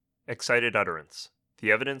Excited Utterance,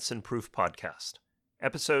 the Evidence and Proof Podcast,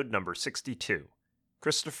 episode number 62,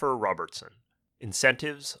 Christopher Robertson,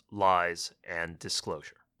 Incentives, Lies, and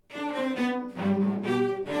Disclosure.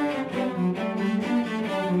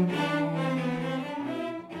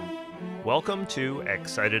 Welcome to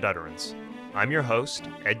Excited Utterance. I'm your host,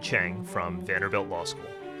 Ed Cheng from Vanderbilt Law School.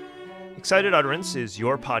 Excited Utterance is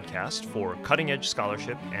your podcast for cutting-edge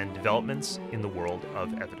scholarship and developments in the world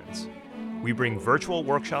of evidence. We bring virtual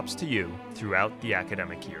workshops to you throughout the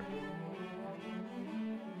academic year.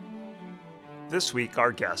 This week,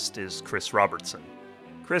 our guest is Chris Robertson.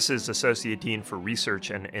 Chris is Associate Dean for Research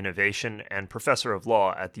and Innovation and Professor of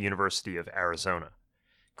Law at the University of Arizona.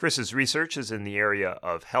 Chris's research is in the area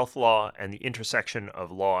of health law and the intersection of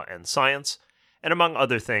law and science, and among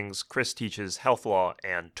other things, Chris teaches health law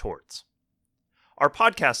and torts. Our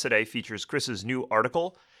podcast today features Chris's new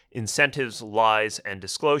article, Incentives, Lies, and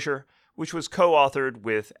Disclosure, which was co-authored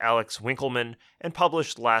with Alex Winkleman and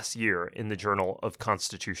published last year in the Journal of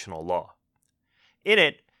Constitutional Law. In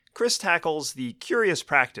it, Chris tackles the curious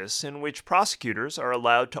practice in which prosecutors are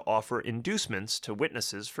allowed to offer inducements to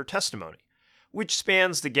witnesses for testimony, which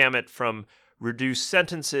spans the gamut from reduced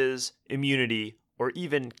sentences, immunity, or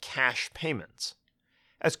even cash payments.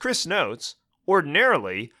 As Chris notes,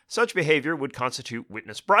 ordinarily, such behavior would constitute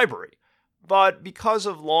witness bribery, but because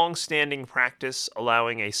of long-standing practice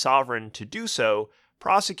allowing a sovereign to do so,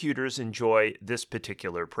 prosecutors enjoy this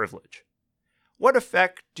particular privilege. What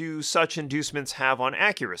effect do such inducements have on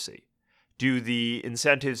accuracy? Do the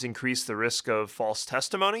incentives increase the risk of false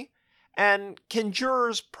testimony? And can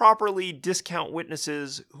jurors properly discount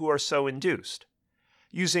witnesses who are so induced?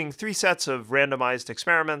 Using 3 sets of randomized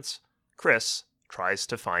experiments, Chris tries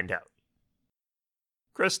to find out.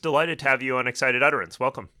 Chris, delighted to have you on Excited Utterance.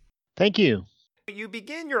 Welcome. Thank you. You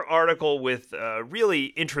begin your article with a really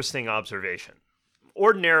interesting observation.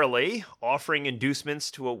 Ordinarily, offering inducements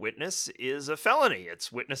to a witness is a felony.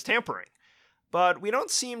 It's witness tampering. But we don't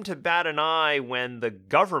seem to bat an eye when the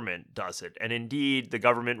government does it. And indeed, the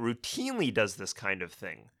government routinely does this kind of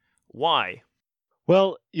thing. Why?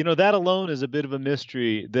 Well, that alone is a bit of a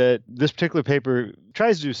mystery that this particular paper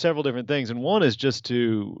tries to do several different things. And one is just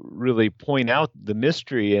to really point out the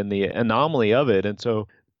mystery and the anomaly of it. And so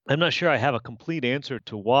I'm not sure I have a complete answer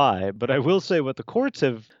to why, but I will say what the courts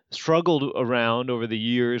have struggled around over the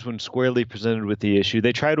years when squarely presented with the issue.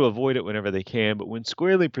 They try to avoid it whenever they can, but when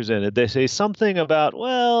squarely presented, they say something about,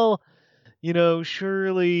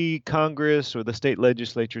 surely Congress or the state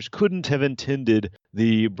legislatures couldn't have intended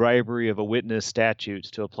the bribery of a witness statutes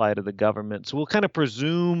to apply to the government. So we'll kind of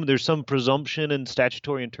presume there's some presumption in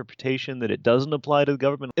statutory interpretation that it doesn't apply to the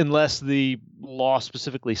government unless the law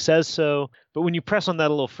specifically says so. But when you press on that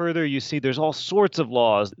a little further, you see there's all sorts of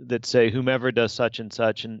laws that say whomever does such, and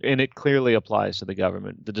it clearly applies to the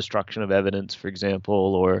government. The destruction of evidence, for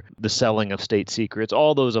example, or the selling of state secrets,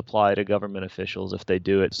 all those apply to government officials if they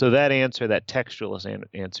do it. So that answer, that textualist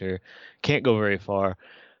answer, can't go very far.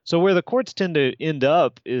 So where the courts tend to end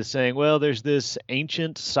up is saying, well, there's this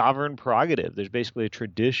ancient sovereign prerogative. There's basically a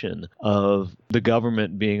tradition of the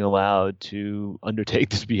government being allowed to undertake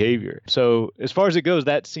this behavior. So as far as it goes,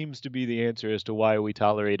 that seems to be the answer as to why we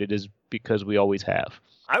tolerate it, is because we always have.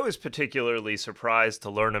 I was particularly surprised to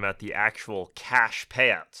learn about the actual cash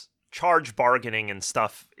payouts. Charge bargaining and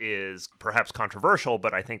stuff is perhaps controversial,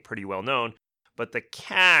 but I think pretty well known. But the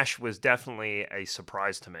cash was definitely a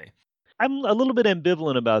surprise to me. I'm a little bit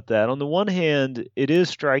ambivalent about that. On the one hand, it is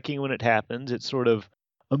striking when it happens. It's sort of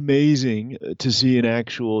amazing to see an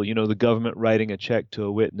actual, the government writing a check to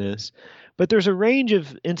a witness. But there's a range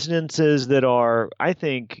of incidences that are, I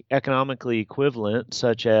think, economically equivalent,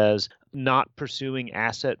 such as not pursuing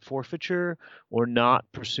asset forfeiture or not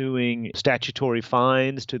pursuing statutory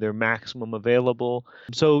fines to their maximum available.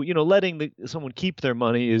 So, letting someone keep their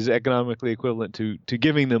money is economically equivalent to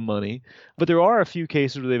giving them money. But there are a few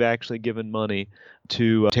cases where they've actually given money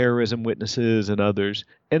to terrorism witnesses and others.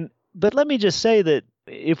 But let me just say that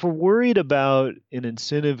if we're worried about an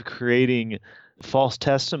incentive creating false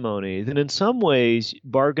testimony, then in some ways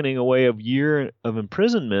bargaining away a year of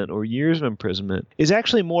imprisonment or years of imprisonment is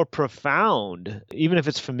actually more profound. Even if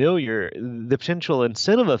it's familiar, the potential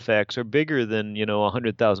incentive effects are bigger than,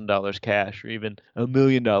 $100,000 cash or even $1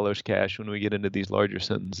 million cash when we get into these larger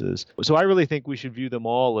sentences. So I really think we should view them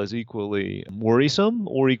all as equally worrisome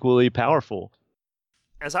or equally powerful.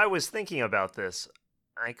 As I was thinking about this,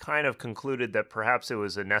 I kind of concluded that perhaps it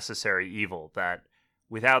was a necessary evil, that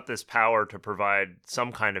without this power to provide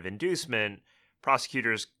some kind of inducement,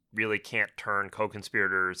 prosecutors really can't turn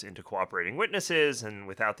co-conspirators into cooperating witnesses, and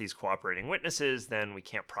without these cooperating witnesses, then we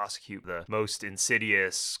can't prosecute the most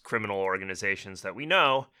insidious criminal organizations that we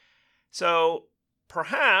know. So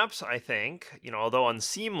perhaps, I think, although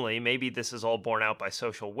unseemly, maybe this is all borne out by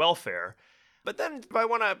social welfare. But then if I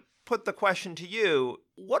want to put the question to you,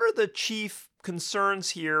 what are the chief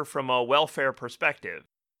concerns here from a welfare perspective?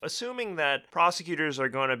 Assuming that prosecutors are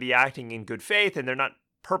going to be acting in good faith and they're not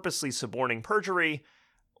purposely suborning perjury,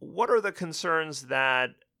 what are the concerns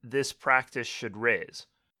that this practice should raise?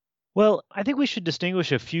 Well, I think we should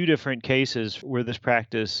distinguish a few different cases where this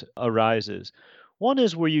practice arises. One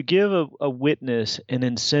is where you give a witness an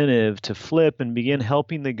incentive to flip and begin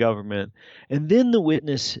helping the government, and then the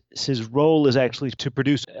witness's role is actually to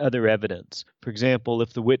produce other evidence. For example,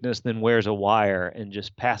 if the witness then wears a wire and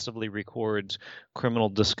just passively records criminal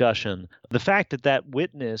discussion, the fact that that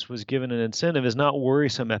witness was given an incentive is not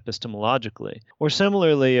worrisome epistemologically. Or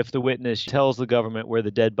similarly, if the witness tells the government where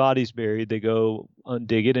the dead body's buried, they go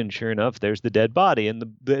undig it, and sure enough, there's the dead body, and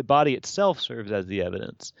the body itself serves as the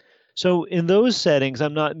evidence. So in those settings,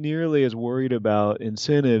 I'm not nearly as worried about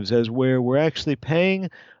incentives as where we're actually paying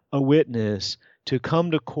a witness to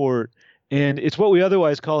come to court, and it's what we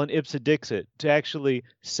otherwise call an ipse dixit, to actually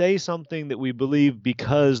say something that we believe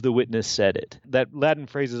because the witness said it. That Latin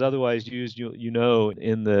phrase is otherwise used,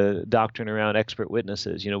 in the doctrine around expert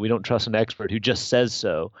witnesses. We don't trust an expert who just says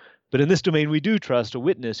so. But in this domain, we do trust a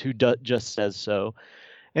witness who just says so.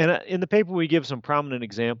 And in the paper, we give some prominent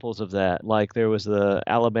examples of that. Like there was the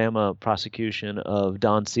Alabama prosecution of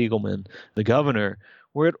Don Siegelman, the governor,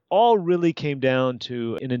 where it all really came down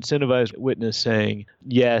to an incentivized witness saying,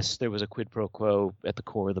 yes, there was a quid pro quo at the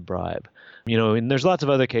core of the bribe. And there's lots of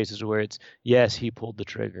other cases where it's, yes, he pulled the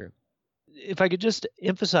trigger. If I could just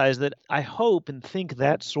emphasize that I hope and think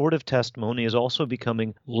that sort of testimony is also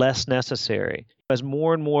becoming less necessary. As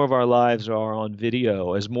more and more of our lives are on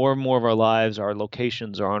video, as more and more of our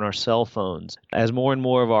locations are on our cell phones, as more and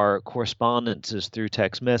more of our correspondence is through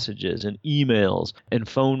text messages and emails and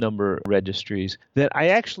phone number registries, that I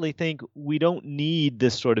actually think we don't need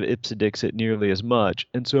this sort of ipse dixit nearly as much.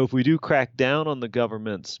 And so if we do crack down on the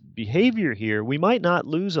government's behavior here, we might not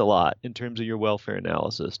lose a lot in terms of your welfare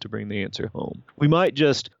analysis, to bring the answer home. We might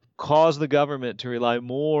just cause the government to rely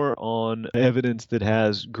more on evidence that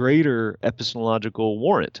has greater epistemological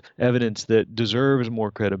warrant, evidence that deserves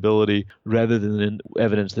more credibility rather than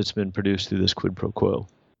evidence that's been produced through this quid pro quo.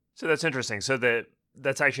 So that's interesting. So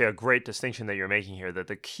that's actually a great distinction that you're making here, that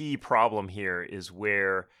the key problem here is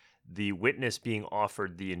where the witness being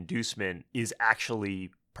offered the inducement is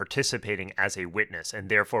actually participating as a witness and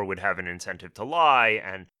therefore would have an incentive to lie.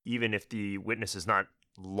 And even if the witness is not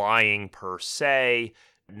lying per se,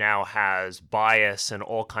 now has bias and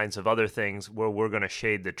all kinds of other things where we're going to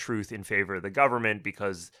shade the truth in favor of the government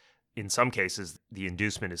because in some cases the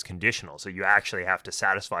inducement is conditional. So you actually have to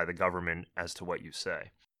satisfy the government as to what you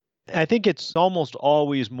say. I think it's almost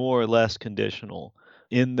always more or less conditional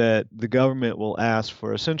in that the government will ask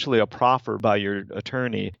for essentially a proffer by your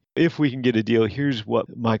attorney. If we can get a deal, here's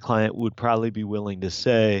what my client would probably be willing to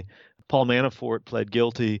say. Paul Manafort pled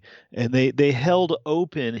guilty, and they held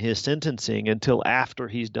open his sentencing until after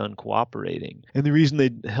he's done cooperating. And the reason they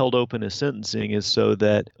held open his sentencing is so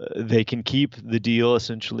that they can keep the deal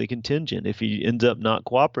essentially contingent. If he ends up not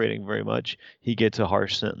cooperating very much, he gets a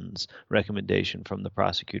harsh sentence recommendation from the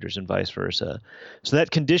prosecutors and vice versa. So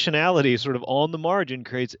that conditionality sort of on the margin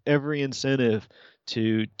creates every incentive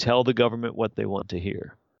to tell the government what they want to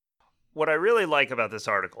hear. What I really like about this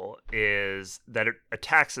article is that it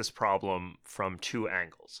attacks this problem from two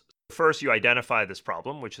angles. First, you identify this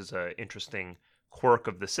problem, which is an interesting quirk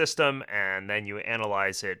of the system, and then you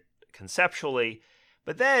analyze it conceptually,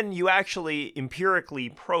 but then you actually empirically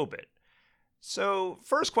probe it. So,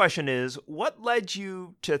 first question is, what led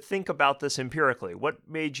you to think about this empirically? What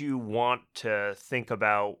made you want to think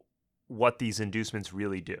about what these inducements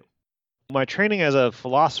really do? My training as a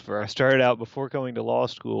philosopher, I started out before going to law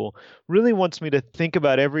school, really wants me to think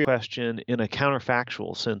about every question in a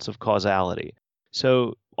counterfactual sense of causality.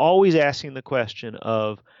 So always asking the question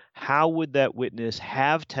of how would that witness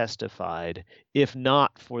have testified if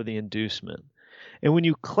not for the inducement? And when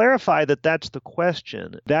you clarify that that's the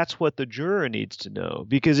question, that's what the juror needs to know.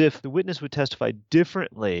 Because if the witness would testify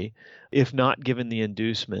differently, if not given the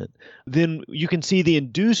inducement, then you can see the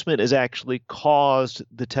inducement has actually caused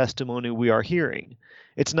the testimony we are hearing.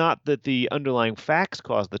 It's not that the underlying facts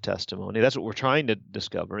caused the testimony. That's what we're trying to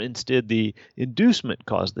discover. Instead, the inducement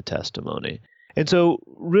caused the testimony. And so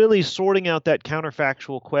really sorting out that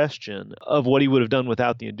counterfactual question of what he would have done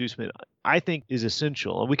without the inducement, I think is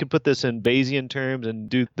essential. And we could put this in Bayesian terms and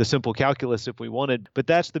do the simple calculus if we wanted, but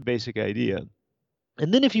that's the basic idea.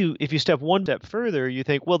 And then if you step one step further, you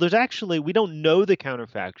think, well, there's actually, we don't know the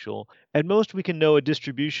counterfactual. At most, we can know a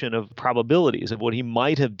distribution of probabilities of what he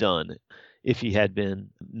might have done if he had been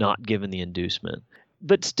not given the inducement.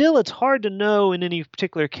 But still, it's hard to know in any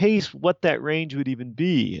particular case what that range would even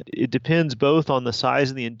be. It depends both on the size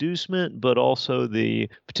of the inducement, but also the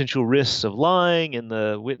potential risks of lying and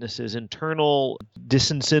the witness's internal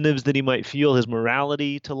disincentives that he might feel, his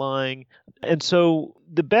morality to lying. And so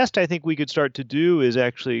the best I think we could start to do is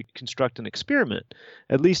actually construct an experiment,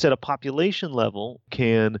 at least at a population level,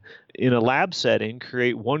 can, in a lab setting,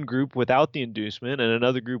 create one group without the inducement and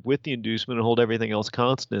another group with the inducement and hold everything else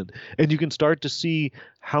constant. And you can start to see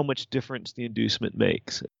how much difference the inducement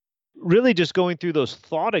makes. Really, just going through those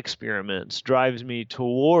thought experiments drives me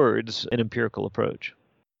towards an empirical approach.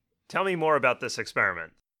 Tell me more about this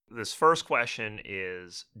experiment. This first question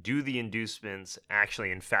is, do the inducements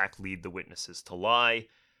actually in fact lead the witnesses to lie?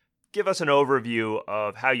 Give us an overview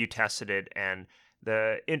of how you tested it and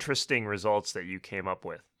the interesting results that you came up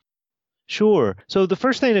with. Sure. So the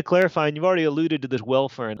first thing to clarify, and you've already alluded to this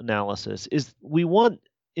welfare analysis, is we want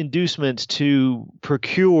inducements to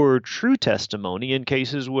procure true testimony in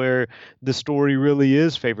cases where the story really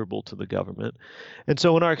is favorable to the government. And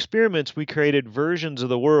so in our experiments, we created versions of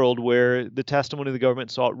the world where the testimony of the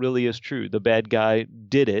government saw it really is true. The bad guy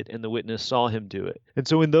did it and the witness saw him do it. And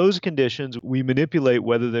so in those conditions, we manipulate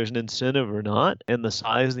whether there's an incentive or not and the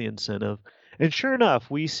size of the incentive. And sure enough,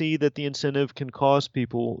 we see that the incentive can cause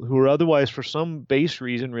people who are otherwise, for some base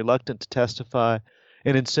reason, reluctant to testify.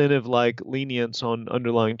 An incentive like lenience on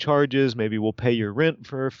underlying charges, maybe we'll pay your rent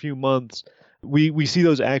for a few months. We see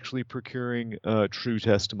those actually procuring true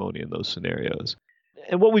testimony in those scenarios.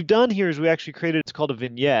 And what we've done here is we actually created, it's called a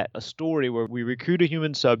vignette, a story where we recruit a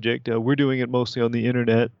human subject. We're doing it mostly on the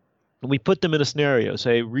internet. And we put them in a scenario,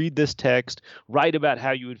 say, read this text, write about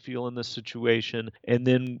how you would feel in this situation, and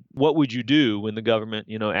then what would you do when the government,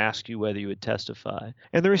 asks you whether you would testify?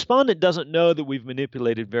 And the respondent doesn't know that we've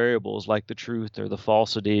manipulated variables like the truth or the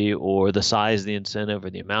falsity or the size of the incentive or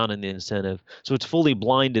the amount in the incentive. So it's fully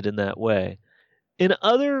blinded in that way. In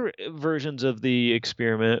other versions of the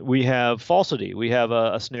experiment, we have falsity. We have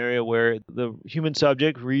a scenario where the human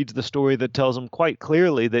subject reads the story that tells him quite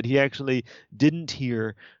clearly that he actually didn't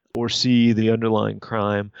hear or see the underlying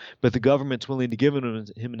crime, but the government's willing to give him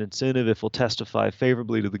an incentive if he'll testify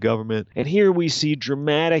favorably to the government. And here we see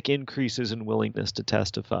dramatic increases in willingness to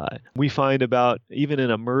testify. We find about, even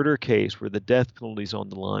in a murder case where the death penalty is on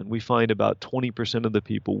the line, we find about 20% of the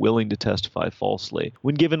people willing to testify falsely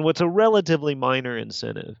when given what's a relatively minor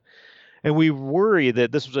incentive. And we worry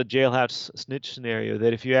that this was a jailhouse snitch scenario,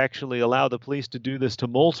 that if you actually allow the police to do this to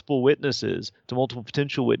multiple witnesses, to multiple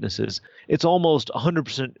potential witnesses, it's almost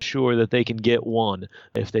 100% sure that they can get one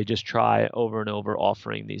if they just try over and over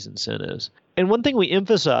offering these incentives. And one thing we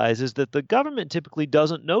emphasize is that the government typically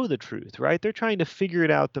doesn't know the truth, right? They're trying to figure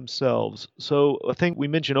it out themselves. So I think we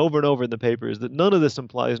mention over and over in the paper is that none of this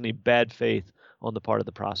implies any bad faith on the part of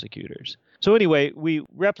the prosecutors. So anyway, we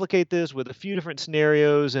replicate this with a few different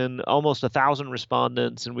scenarios and almost 1,000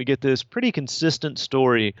 respondents, and we get this pretty consistent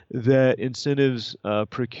story that incentives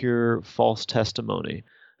procure false testimony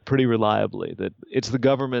pretty reliably, that it's the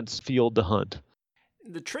government's field to hunt.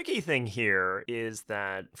 The tricky thing here is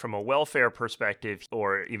that from a welfare perspective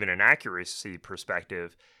or even an accuracy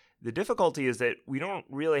perspective, the difficulty is that we don't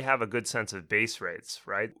really have a good sense of base rates,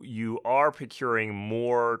 right? You are procuring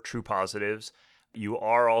more true positives. You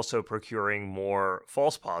are also procuring more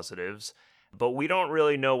false positives, but we don't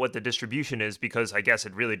really know what the distribution is because I guess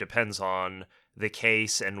it really depends on the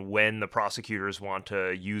case and when the prosecutors want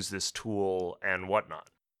to use this tool and whatnot.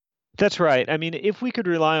 That's right. I mean, if we could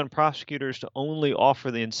rely on prosecutors to only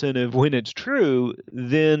offer the incentive when it's true,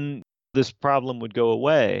 then this problem would go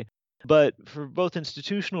away. But for both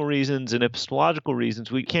institutional reasons and epistemological reasons,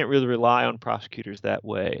 we can't really rely on prosecutors that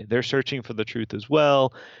way. They're searching for the truth as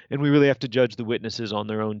well, and we really have to judge the witnesses on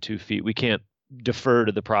their own 2 feet. We can't defer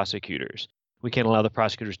to the prosecutors. We can't allow the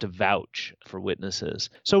prosecutors to vouch for witnesses.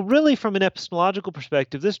 So really, from an epistemological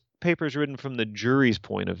perspective, this paper is written from the jury's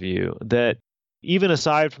point of view, that even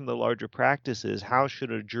aside from the larger practices, how should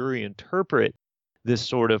a jury interpret this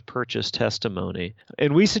sort of purchase testimony?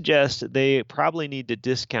 And we suggest that they probably need to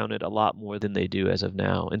discount it a lot more than they do as of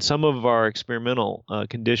now. In some of our experimental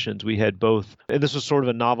conditions, we had both, and this was sort of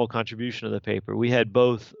a novel contribution of the paper, we had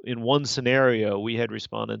both, in one scenario, we had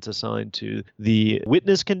respondents assigned to the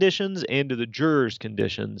witness conditions and to the jurors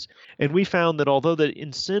conditions. And we found that although the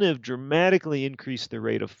incentive dramatically increased the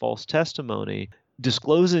rate of false testimony,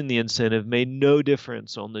 disclosing the incentive made no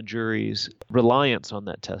difference on the jury's reliance on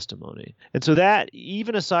that testimony. And so that,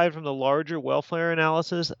 even aside from the larger welfare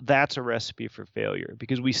analysis, that's a recipe for failure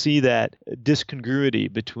because we see that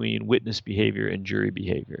discongruity between witness behavior and jury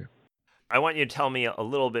behavior. I want you to tell me a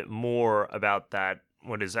little bit more about that,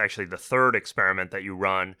 what is actually the third experiment that you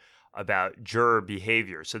run about juror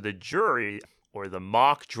behavior. So the jury or the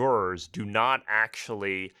mock jurors do not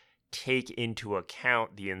actually take into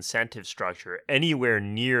account the incentive structure anywhere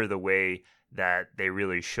near the way that they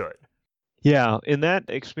really should. Yeah, in that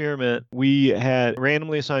experiment, we had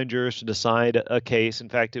randomly assigned jurors to decide a case. In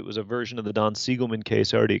fact, it was a version of the Don Siegelman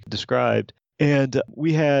case I already described. And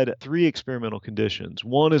we had 3 experimental conditions.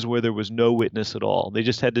 One is where there was no witness at all. They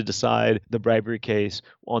just had to decide the bribery case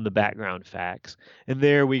on the background facts. And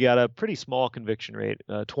there we got a pretty small conviction rate,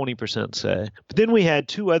 20% say. But then we had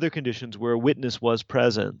 2 other conditions where a witness was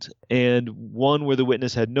present, and one where the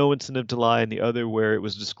witness had no incentive to lie, and the other where it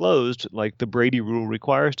was disclosed, like the Brady rule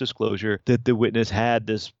requires disclosure, that the witness had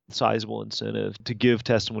this sizable incentive to give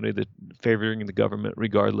testimony that favoring the government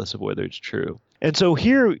regardless of whether it's true. And so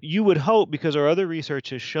here you would hope, because our other research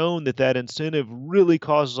has shown that that incentive really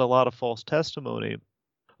causes a lot of false testimony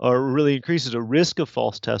or really increases a risk of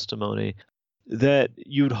false testimony, that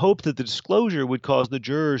you'd hope that the disclosure would cause the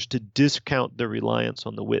jurors to discount their reliance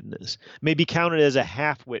on the witness, maybe count it as a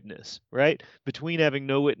half witness, right? Between having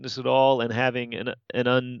no witness at all and having an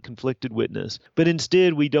unconflicted witness. But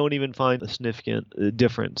instead, we don't even find a significant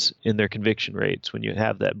difference in their conviction rates when you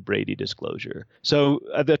have that Brady disclosure. So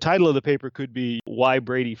the title of the paper could be Why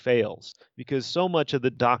Brady Fails, because so much of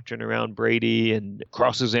the doctrine around Brady and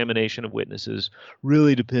cross-examination of witnesses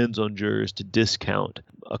really depends on jurors to discount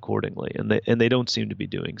accordingly, and they don't seem to be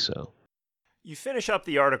doing so. You finish up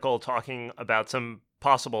the article talking about some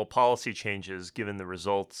possible policy changes given the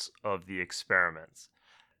results of the experiments.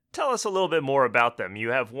 Tell us a little bit more about them. You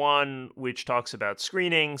have one which talks about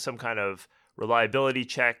screening, some kind of reliability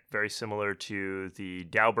check, very similar to the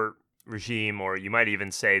Daubert regime, or you might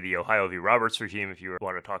even say the Ohio v. Roberts regime if you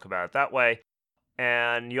want to talk about it that way.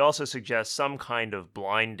 And you also suggest some kind of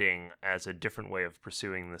blinding as a different way of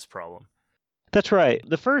pursuing this problem. That's right.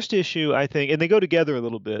 The first issue, I think, and they go together a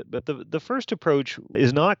little bit, but the first approach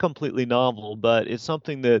is not completely novel, but it's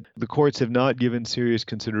something that the courts have not given serious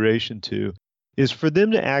consideration to, is for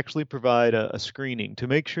them to actually provide a screening to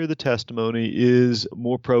make sure the testimony is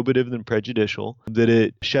more probative than prejudicial, that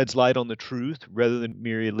it sheds light on the truth rather than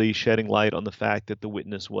merely shedding light on the fact that the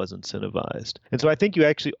witness was incentivized. And so I think you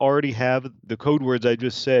actually already have the code words I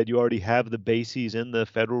just said, you already have the bases in the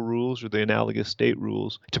federal rules or the analogous state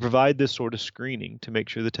rules to provide this sort of screening to make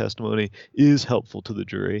sure the testimony is helpful to the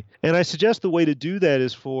jury. And I suggest the way to do that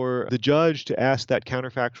is for the judge to ask that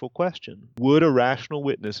counterfactual question. Would a rational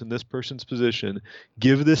witness in this person's position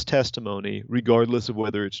give this testimony regardless of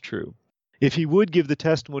whether it's true? If he would give the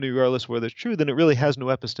testimony regardless of whether it's true, then it really has no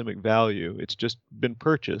epistemic value. It's just been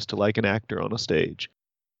purchased like an actor on a stage.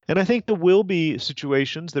 And I think there will be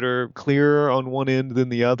situations that are clearer on one end than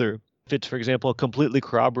the other. If it's, for example, completely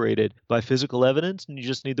corroborated by physical evidence and you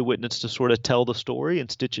just need the witness to sort of tell the story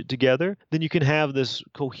and stitch it together, then you can have this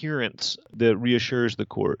coherence that reassures the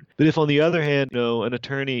court. But if, on the other hand, an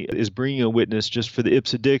attorney is bringing a witness just for the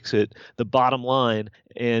ipse dixit, the bottom line,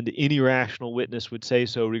 and any rational witness would say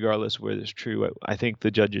so regardless of whether it's true, I think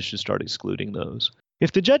the judges should start excluding those.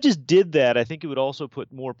 If the judges did that, I think it would also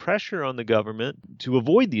put more pressure on the government to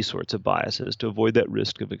avoid these sorts of biases, to avoid that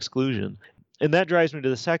risk of exclusion. And that drives me to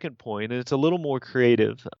the second point, and it's a little more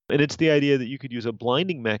creative. And it's the idea that you could use a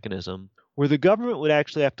blinding mechanism where the government would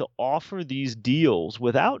actually have to offer these deals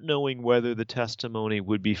without knowing whether the testimony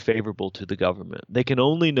would be favorable to the government. They can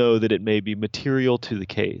only know that it may be material to the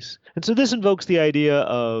case. And so this invokes the idea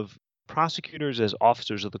of prosecutors as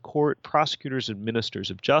officers of the court, prosecutors as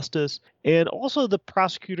ministers of justice, and also the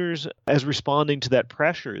prosecutors as responding to that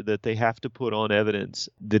pressure that they have to put on evidence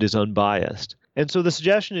that is unbiased. And so the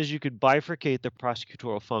suggestion is you could bifurcate the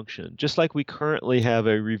prosecutorial function, just like we currently have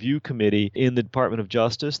a review committee in the Department of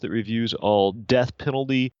Justice that reviews all death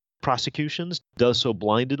penalty prosecutions, does so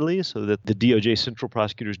blindedly so that the DOJ central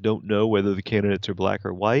prosecutors don't know whether the candidates are black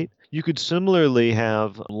or white. You could similarly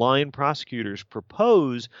have line prosecutors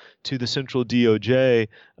propose to the central DOJ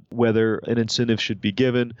whether an incentive should be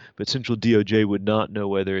given, but central DOJ would not know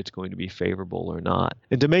whether it's going to be favorable or not.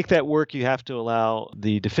 And to make that work, you have to allow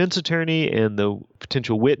the defense attorney and the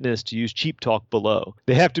potential witness to use cheap talk below.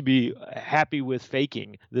 They have to be happy with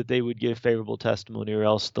faking that they would give favorable testimony, or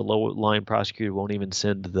else the lower line prosecutor won't even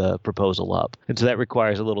send the proposal up. And so that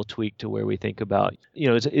requires a little tweak to where we think about,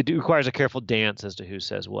 it requires a careful dance as to who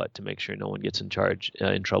says what to make sure no one gets in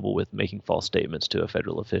trouble with making false statements to a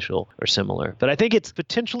federal official or similar. But I think it's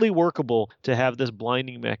potentially workable to have this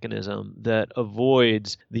blinding mechanism that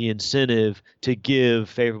avoids the incentive to give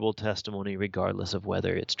favorable testimony regardless of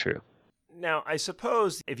whether it's true. Now, I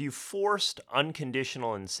suppose if you forced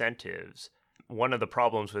unconditional incentives, one of the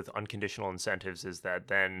problems with unconditional incentives is that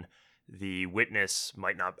then the witness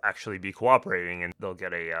might not actually be cooperating and they'll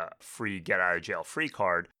get a free get-out-of-jail-free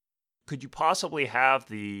card. Could you possibly have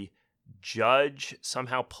the judge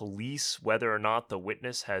somehow police whether or not the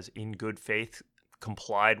witness has, in good faith,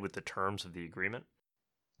 complied with the terms of the agreement?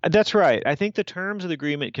 That's right. I think the terms of the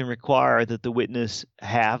agreement can require that the witness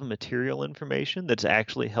have material information that's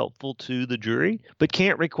actually helpful to the jury, but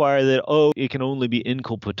can't require that, it can only be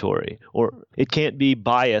inculpatory, or it can't be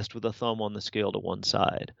biased with a thumb on the scale to one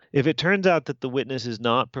side. If it turns out that the witness is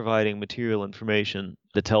not providing material information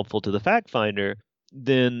that's helpful to the fact finder,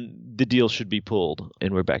 then the deal should be pulled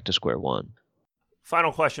and we're back to square one.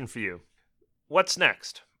 Final question for you. What's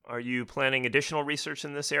next? Are you planning additional research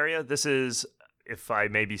in this area? This is, if I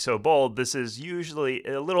may be so bold, this is usually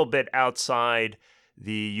a little bit outside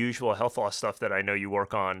the usual health law stuff that I know you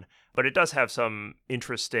work on, but it does have some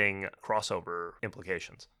interesting crossover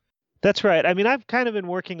implications. That's right. I mean, I've kind of been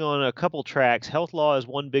working on a couple tracks. Health law is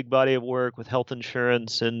one big body of work with health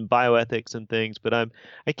insurance and bioethics and things, but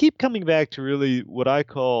I keep coming back to really what I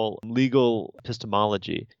call legal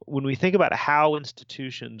epistemology. When we think about how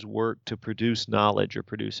institutions work to produce knowledge or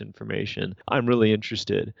produce information, I'm really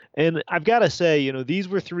interested. And I've got to say, these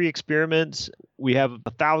were 3 experiments. We have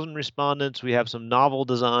 1,000 respondents. We have some novel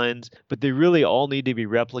designs, but they really all need to be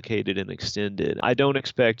replicated and extended. I don't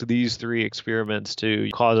expect these 3 experiments to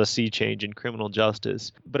cause a sea change in criminal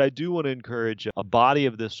justice, but I do want to encourage a body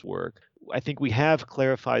of this work. I think we have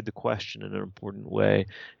clarified the question in an important way,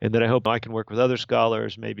 and that I hope I can work with other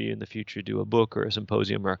scholars, maybe in the future do a book or a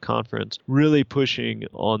symposium or a conference, really pushing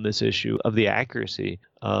on this issue of the accuracy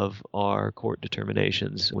of our court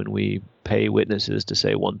determinations when we pay witnesses to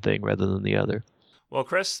say one thing rather than the other. Well,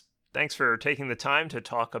 Chris, thanks for taking the time to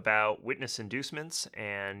talk about witness inducements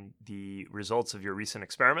and the results of your recent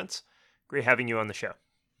experiments. Great having you on the show.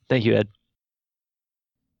 Thank you, Ed.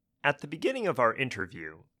 At the beginning of our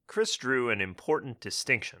interview, Chris drew an important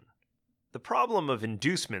distinction. The problem of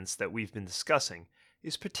inducements that we've been discussing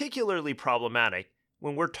is particularly problematic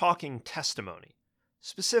when we're talking testimony,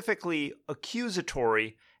 specifically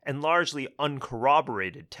accusatory and largely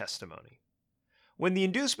uncorroborated testimony. When the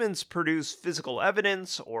inducements produce physical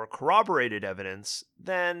evidence or corroborated evidence,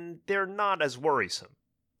 then they're not as worrisome.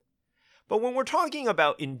 But when we're talking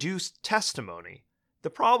about induced testimony, the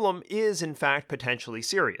problem is in fact potentially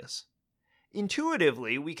serious.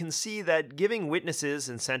 Intuitively, we can see that giving witnesses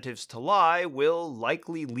incentives to lie will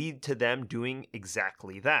likely lead to them doing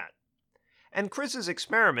exactly that. And Chris's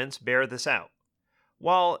experiments bear this out.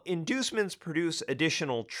 While inducements produce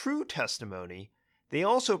additional true testimony, they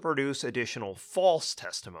also produce additional false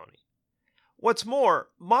testimony. What's more,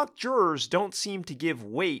 mock jurors don't seem to give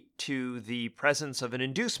weight to the presence of an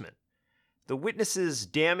inducement. The witness's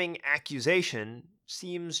damning accusation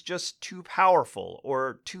seems just too powerful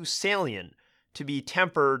or too salient to be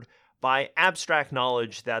tempered by abstract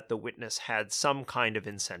knowledge that the witness had some kind of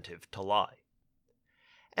incentive to lie.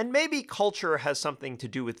 And maybe culture has something to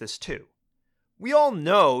do with this too. We all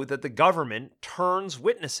know that the government turns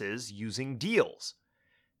witnesses using deals.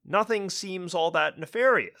 Nothing seems all that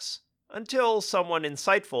nefarious, until someone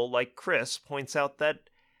insightful like Chris points out that,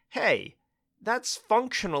 hey, that's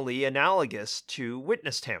functionally analogous to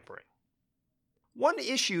witness tampering. One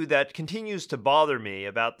issue that continues to bother me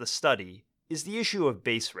about the study is the issue of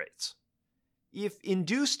base rates. If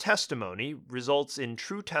induced testimony results in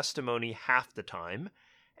true testimony half the time,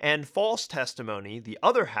 and false testimony the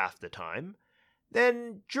other half the time,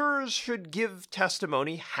 then jurors should give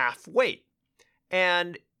testimony half weight.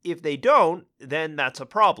 And if they don't, then that's a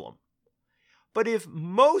problem. But if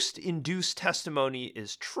most induced testimony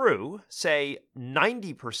is true, say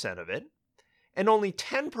 90% of it, and only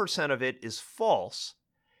 10% of it is false,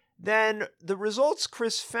 then the results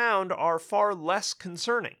Chris found are far less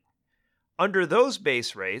concerning. Under those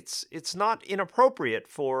base rates, it's not inappropriate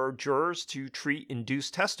for jurors to treat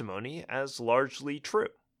induced testimony as largely true.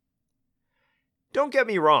 Don't get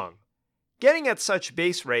me wrong, getting at such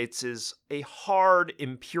base rates is a hard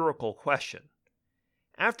empirical question.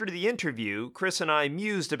 After the interview, Chris and I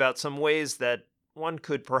mused about some ways that one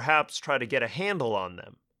could perhaps try to get a handle on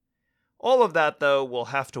them. All of that, though, will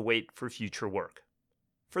have to wait for future work.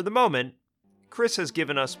 For the moment, Chris has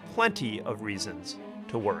given us plenty of reasons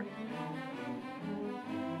to worry.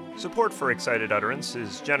 Support for Excited Utterance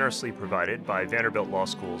is generously provided by Vanderbilt Law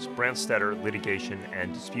School's Branstetter Litigation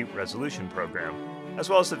and Dispute Resolution Program, as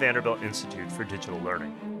well as the Vanderbilt Institute for Digital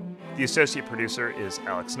Learning. The associate producer is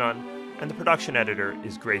Alex Nunn, and the production editor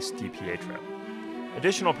is Grace DiPietro.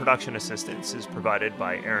 Additional production assistance is provided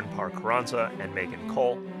by Aaron Parr-Carranza and Megan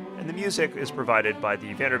Cole, and the music is provided by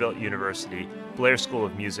the Vanderbilt University Blair School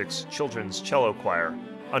of Music's Children's Cello Choir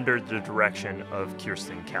under the direction of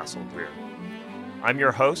Kirsten Castle-Greer. I'm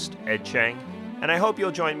your host, Ed Cheng, and I hope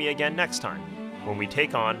you'll join me again next time when we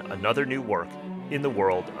take on another new work in the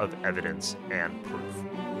world of evidence and proof.